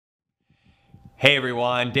Hey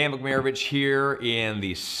everyone, Dan McMarovich here in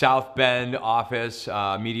the South Bend office,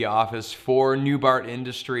 media office for Newbart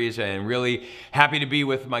Industries, and really happy to be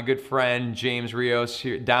with my good friend James Rios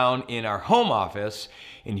here down in our home office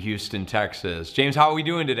in Houston, Texas. James, how are we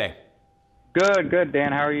doing today? Good,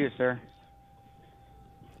 Dan. How are you, sir?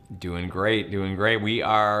 Doing great, doing great.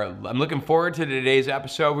 I'm looking forward to today's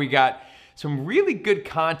episode. We got some really good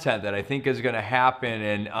content that I think is going to happen.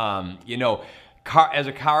 And, as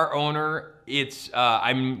a car owner,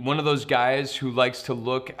 I'm one of those guys who likes to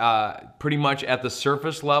look pretty much at the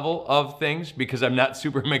surface level of things because I'm not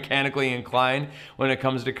super mechanically inclined when it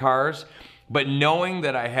comes to cars. But knowing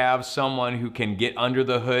that I have someone who can get under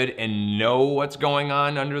the hood and know what's going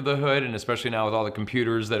on under the hood, and especially now with all the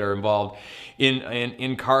computers that are involved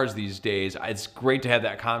in cars these days, it's great to have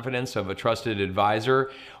that confidence of a trusted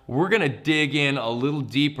advisor. We're gonna dig in a little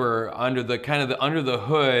deeper under the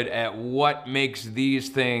hood at what makes these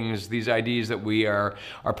things, these IDs that we are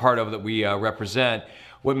part of, that we represent,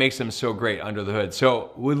 what makes them so great under the hood.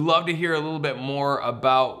 So we'd love to hear a little bit more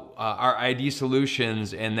about our ID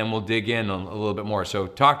solutions, and then we'll dig in a little bit more. So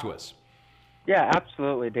talk to us. Yeah,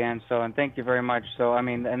 absolutely, Dan. And thank you very much.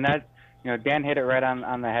 And that, Dan hit it right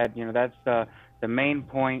on the head. That's the main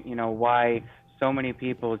point. Why so many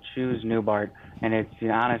people choose Newbart, and it's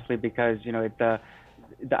honestly because the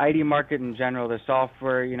ID market in general, the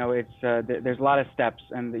software, there's a lot of steps,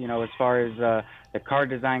 and as far as the car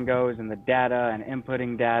design goes, and the data and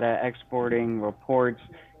inputting data, exporting reports,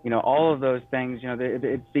 all of those things,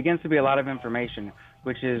 it begins to be a lot of information,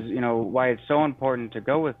 which is why it's so important to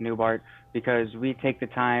go with Newbart, because we take the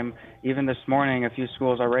time. Even this morning, a few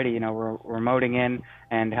schools already, we're remoting in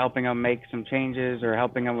and helping them make some changes, or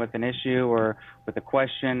helping them with an issue or with a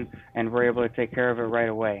question, and we're able to take care of it right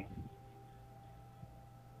away.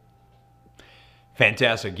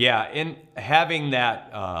 Fantastic, yeah, and having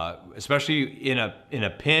that, especially in a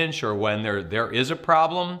pinch or when there is a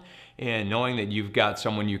problem, and knowing that you've got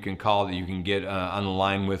someone you can call that you can get on the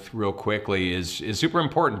line with real quickly is super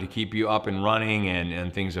important to keep you up and running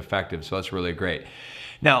and things effective. So that's really great.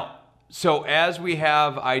 Now, so as we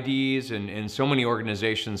have IDs, and so many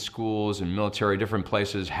organizations, schools and military, different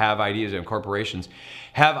places have IDs, and corporations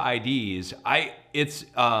have IDs, it's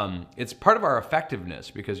part of our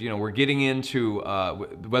effectiveness, because we're getting into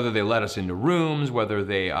whether they let us into rooms, whether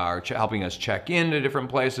they are helping us check into different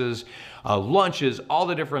places, lunches, all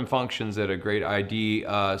the different functions that a great ID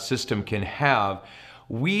system can have.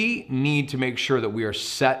 We need to make sure that we are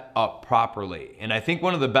set up properly. And I think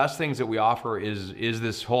one of the best things that we offer is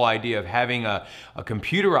this whole idea of having a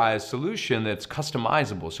computerized solution that's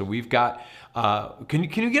customizable. So we've got, can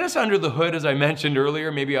you get us under the hood, as I mentioned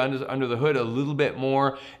earlier, maybe under the hood a little bit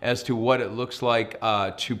more as to what it looks like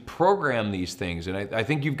to program these things? And I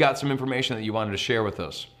think you've got some information that you wanted to share with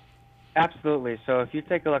us. Absolutely. So if you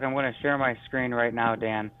take a look, I'm going to share my screen right now,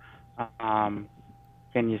 Dan.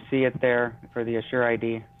 Can you see it there for the Asure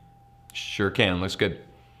ID? Sure can. Looks good.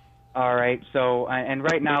 All right. So, and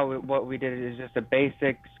right now what we did is just a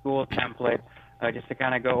basic school template, just to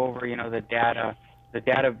kind of go over, the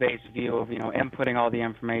database view of, inputting all the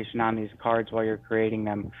information on these cards while you're creating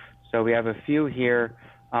them. So we have a few here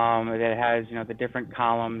that has, the different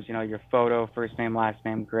columns, your photo, first name, last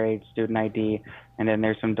name, grade, student ID, and then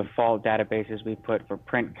there's some default databases we put for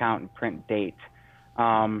print count and print date.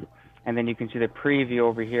 And then you can see the preview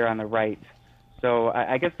over here on the right. So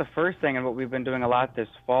I guess the first thing, and what we've been doing a lot this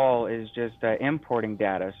fall, is just importing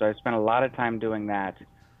data. So I spent a lot of time doing that.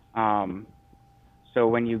 So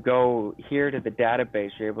when you go here to the database,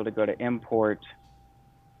 you're able to go to import,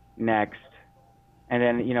 next. And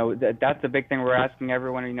then, that's the big thing we're asking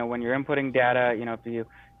everyone, when you're inputting data, if you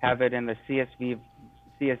have it in the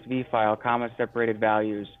CSV file, comma separated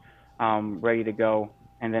values, ready to go,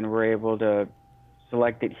 and then we're able to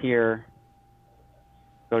select it here,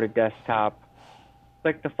 go to desktop,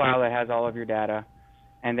 click the file that has all of your data,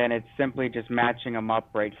 and then it's simply just matching them up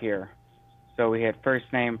right here. So we hit first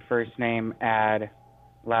name, add,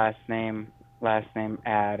 last name,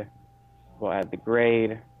 add. We'll add the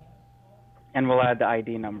grade, and we'll add the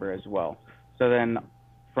ID number as well. So then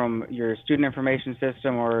from your student information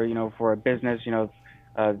system, or, for a business,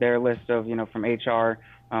 their list of, from HR,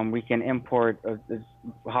 we can import,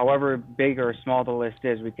 however big or small the list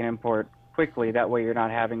is, we can import quickly. That way you're not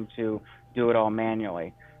having to do it all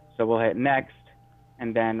manually. So we'll hit next,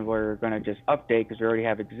 and then we're going to just update, because we already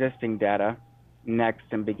have existing data, next,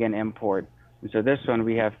 and begin import. And so this one,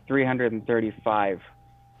 we have 335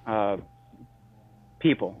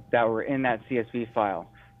 people that were in that CSV file.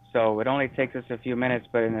 So it only takes us a few minutes,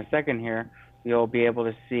 but in a second here, you'll be able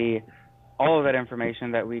to see all of that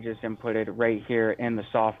information that we just inputted right here in the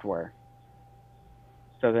software.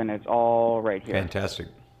 So then it's all right here. Fantastic.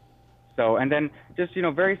 So, and then just,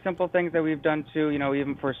 very simple things that we've done too,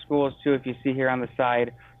 even for schools too. If you see here on the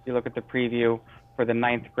side, you look at the preview, for the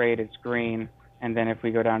 9th grade, it's green. And then if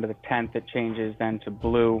we go down to the 10th, it changes then to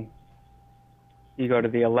blue. You go to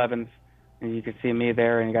the 11th, and you can see me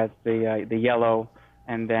there, and you got the yellow,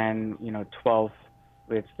 and then, 12th,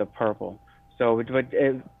 it's the purple. So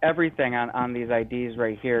everything on these IDs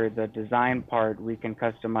right here, the design part, we can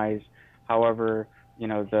customize however,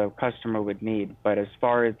 the customer would need. But as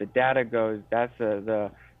far as the data goes, that's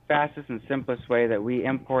the fastest and simplest way that we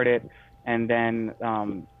import it. And then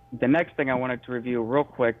the next thing I wanted to review real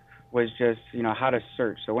quick was just, how to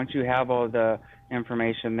search. So once you have all the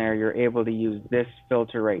information there, you're able to use this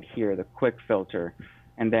filter right here, the quick filter.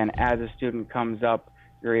 And then as a student comes up,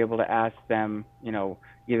 you're able to ask them,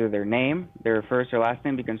 either their name, their first or last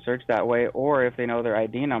name, you can search that way, or if they know their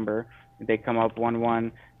ID number, they come up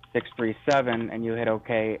 11637 and you hit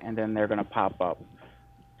OK, and then they're going to pop up.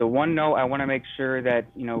 The one note I want to make sure that,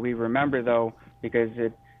 we remember though, because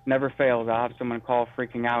it never fails. I'll have someone call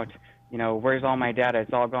freaking out, where's all my data?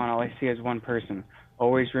 It's all gone. All I see is one person.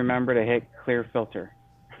 Always remember to hit clear filter.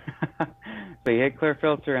 So you hit clear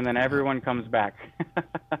filter and then everyone comes back.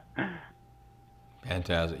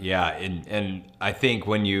 Fantastic. Yeah, and I think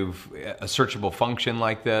when you've a searchable function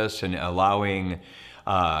like this and allowing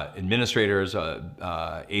administrators,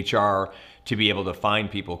 HR, to be able to find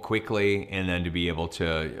people quickly and then to be able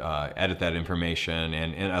to edit that information.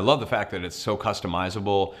 And I love the fact that it's so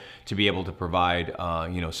customizable to be able to provide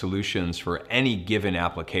solutions for any given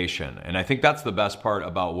application. And I think that's the best part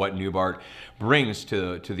about what Newbart brings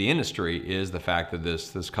to the industry, is the fact that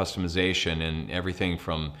this customization and everything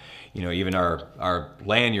from even our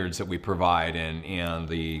lanyards that we provide and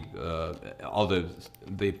the all the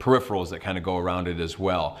peripherals that kind of go around it as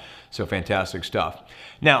well. So fantastic stuff.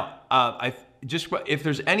 Now, if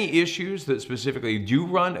there's any issues that specifically you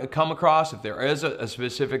come across, if there is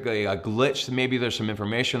specifically a glitch, maybe there's some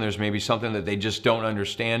information, there's maybe something that they just don't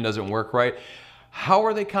understand, doesn't work right, how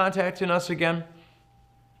are they contacting us again?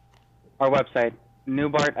 Our website,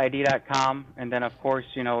 newbartid.com, and then of course,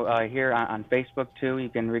 here on Facebook too. You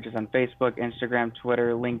can reach us on Facebook, Instagram,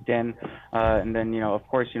 Twitter, LinkedIn, and then of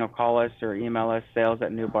course, call us or email us,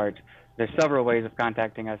 sales@Newbart. There's several ways of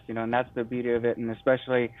contacting us, and that's the beauty of it, and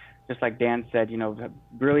especially just like Dan said,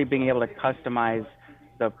 really being able to customize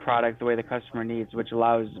the product the way the customer needs, which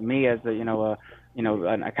allows me as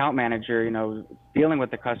an account manager, dealing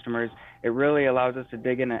with the customers, it really allows us to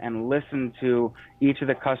dig in and listen to each of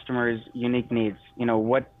the customers' unique needs.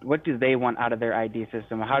 What do they want out of their ID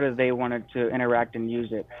system? How do they want it to interact and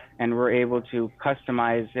use it? And we're able to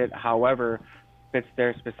customize it however fits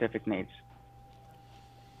their specific needs.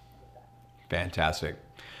 Fantastic.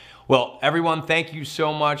 Well, everyone, thank you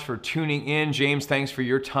so much for tuning in. James, thanks for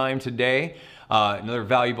your time today. Another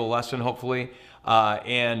valuable lesson, hopefully.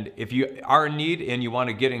 And if you are in need and you want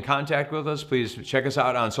to get in contact with us, please check us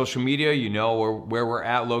out on social media. Where we're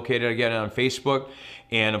at, located again on Facebook,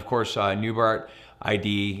 and of course Newbart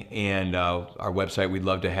ID and our website. We'd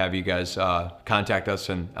love to have you guys contact us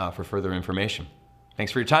and for further information.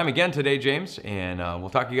 Thanks for your time again today, James, and we'll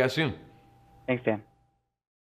talk to you guys soon. Thanks, Dan.